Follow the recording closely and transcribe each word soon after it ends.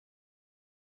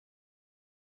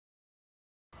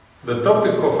The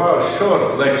topic of our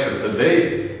short lecture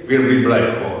today will be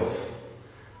black holes.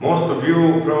 Most of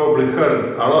you probably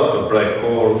heard a lot of black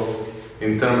holes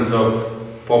in terms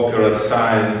of popular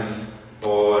science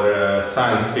or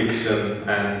science fiction,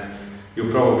 and you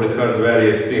probably heard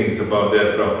various things about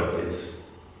their properties.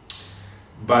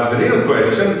 But the real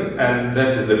question, and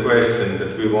that is the question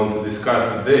that we want to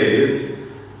discuss today, is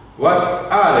what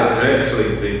are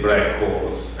exactly the black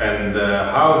holes, and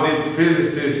how did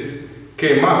physicists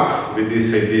came up with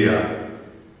this idea?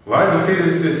 Why do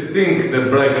physicists think that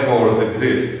black holes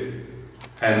exist,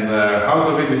 and how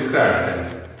do we describe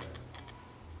them?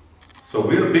 So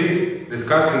we'll be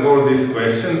discussing all these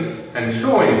questions and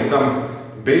showing some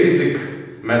basic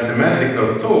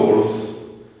mathematical tools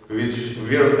which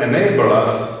will enable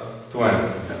us to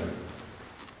answer them.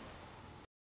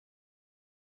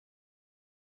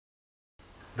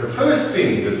 The first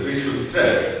thing that we should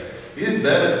stress is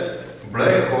that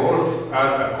black holes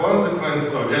are a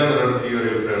consequence of general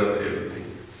theory of relativity.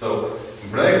 So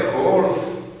black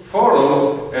holes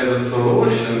follow as a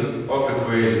solution of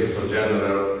equations of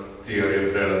general theory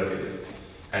of relativity.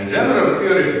 And general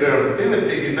theory of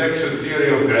relativity is actually theory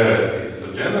of gravity.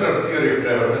 So general theory of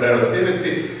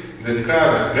relativity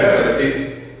describes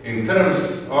gravity in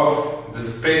terms of the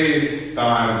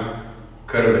space-time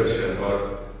curvature,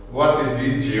 or what is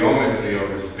the geometry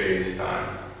of the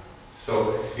space-time.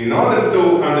 So, in order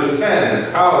to understand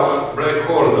how black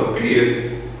holes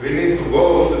appear, we need to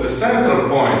go to the central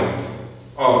point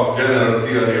of general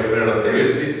theory of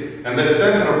relativity, and that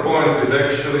central point is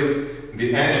actually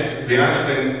the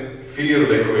Einstein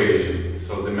field equation.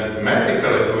 So, the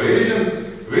mathematical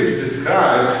equation which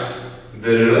describes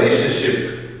the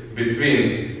relationship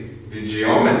between the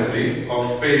geometry of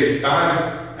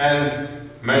space-time and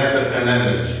matter and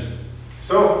energy.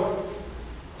 So,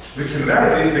 we can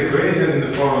write this equation in the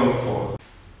following form.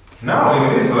 Now,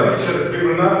 in this lecture, we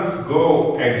will not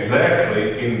go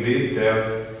exactly in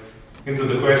detail into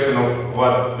the question of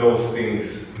what those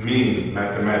things mean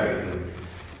mathematically.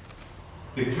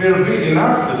 It will be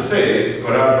enough to say,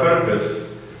 for our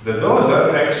purpose, that those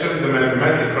are actually the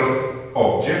mathematical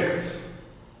objects.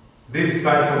 This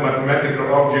type of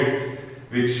mathematical object,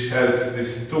 which has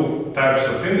these two types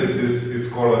of indices, is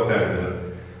called a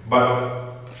tensor. But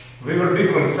we will be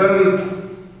concerned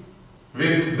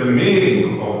with the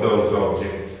meaning of those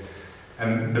objects.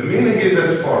 And the meaning is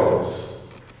as follows.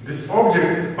 This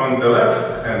object on the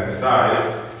left-hand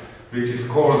side, which is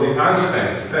called the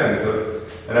Einstein's tensor,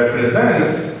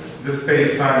 represents the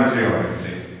space-time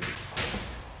geometry.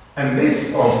 And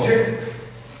this object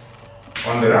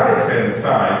on the right-hand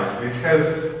side, which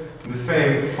has the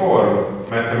same form,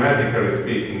 mathematically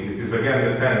speaking, it is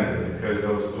again the tensor, it has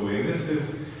those two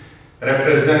indices,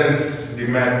 represents the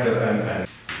matter and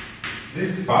energy.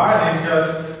 This pi is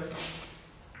just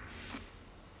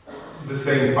the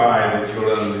same pi that you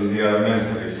learned in the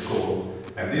elementary school.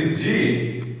 And this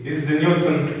g is the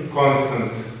Newton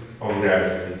constant of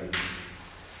gravity.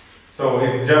 So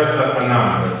it's just a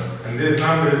number. And this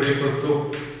number is equal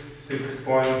to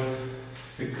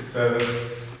 6.67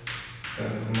 10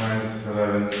 to minus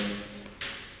 11.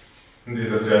 And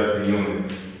these are just the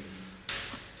units.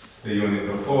 The unit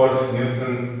of force,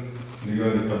 Newton, the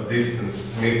unit of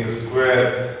distance, meter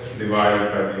squared,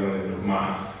 divided by the unit of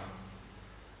mass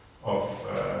of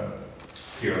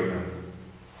kilogram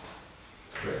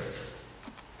squared.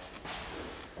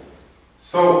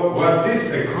 So what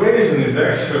this equation is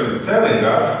actually telling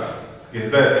us is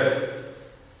that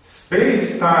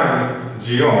space-time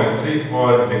geometry,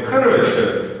 or the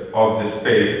curvature of the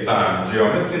space-time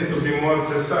geometry, to be more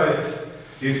precise,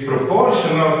 is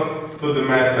proportional to the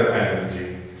matter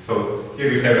energy. So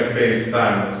here we have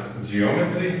space-time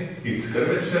geometry, its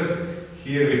curvature.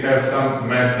 Here we have some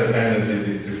matter energy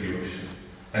distribution.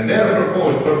 And they are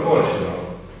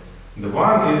proportional. The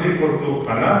one is equal to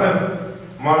another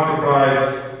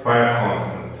multiplied by a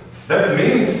constant. That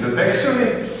means that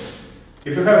actually,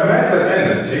 if you have matter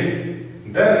energy,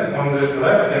 then on the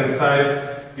left-hand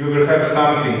side you will have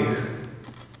something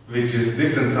which is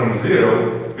different from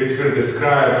zero, which will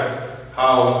describe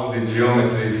how the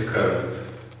geometry is curved.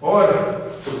 Or,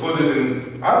 to put it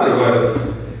in other words,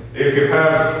 if you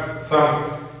have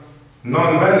some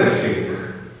non-vanishing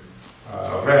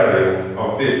value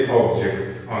of this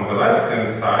object on the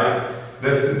left-hand side,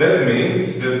 that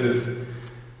means that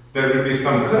there will be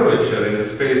some curvature in the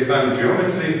space-time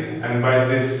geometry, and by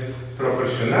this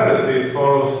proportionality it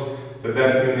follows that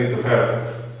then you need to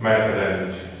have matter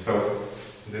energy. So,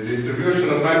 the distribution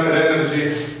of matter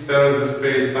energy tells the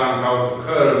space-time how to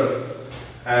curve,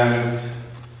 and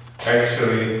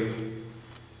actually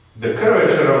the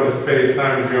curvature of the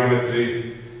space-time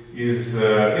geometry is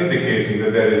indicating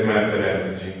that there is matter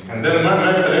energy. And then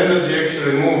matter energy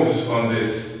actually moves on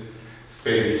this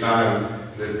space-time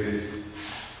that is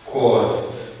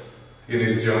caused in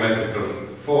its geometrical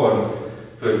form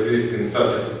to exist in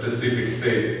such a specific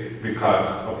state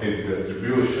because of its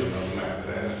distribution of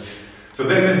matter energy. So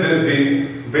that is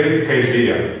the basic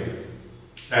idea.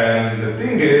 And the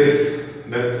thing is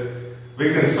that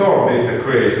we can solve this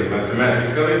equation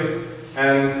mathematically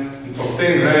and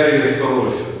obtain various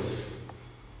solutions.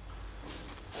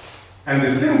 And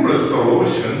the simplest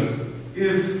solution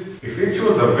is if we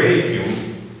choose a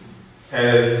vacuum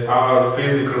as our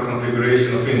physical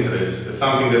configuration of interest, as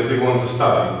something that we want to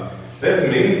study. That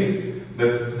means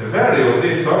that the value of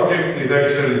this object is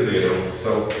actually zero.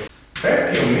 So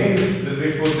vacuum means that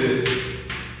we put this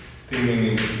thing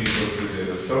in equal to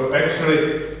zero. So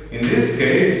actually, in this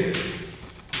case,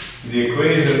 the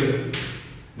equation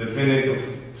that we need to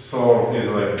solve is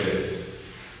like this.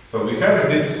 So we have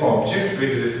this object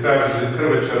which describes the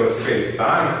curvature of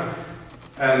space-time,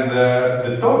 and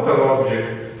the total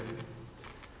object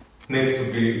needs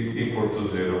to be equal to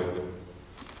zero.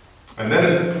 And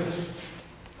then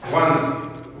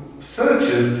one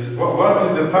searches what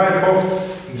is the type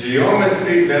of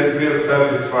geometry that will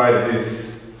satisfy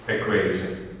this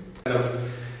equation.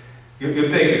 You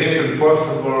take different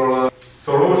possible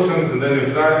solutions and then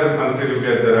you try them until you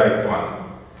get the right one.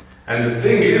 And the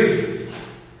thing is,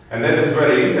 and that is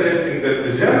very interesting, that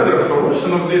the general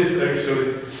solution of this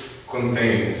actually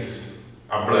contains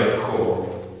a black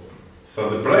hole. So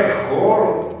the black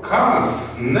hole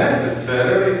comes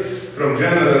necessarily from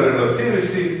general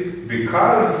relativity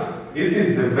because it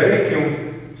is the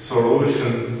vacuum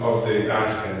solution of the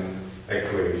Einstein's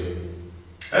equation.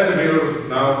 And we will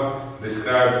now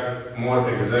describe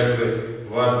more exactly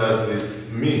what does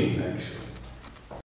this mean actually.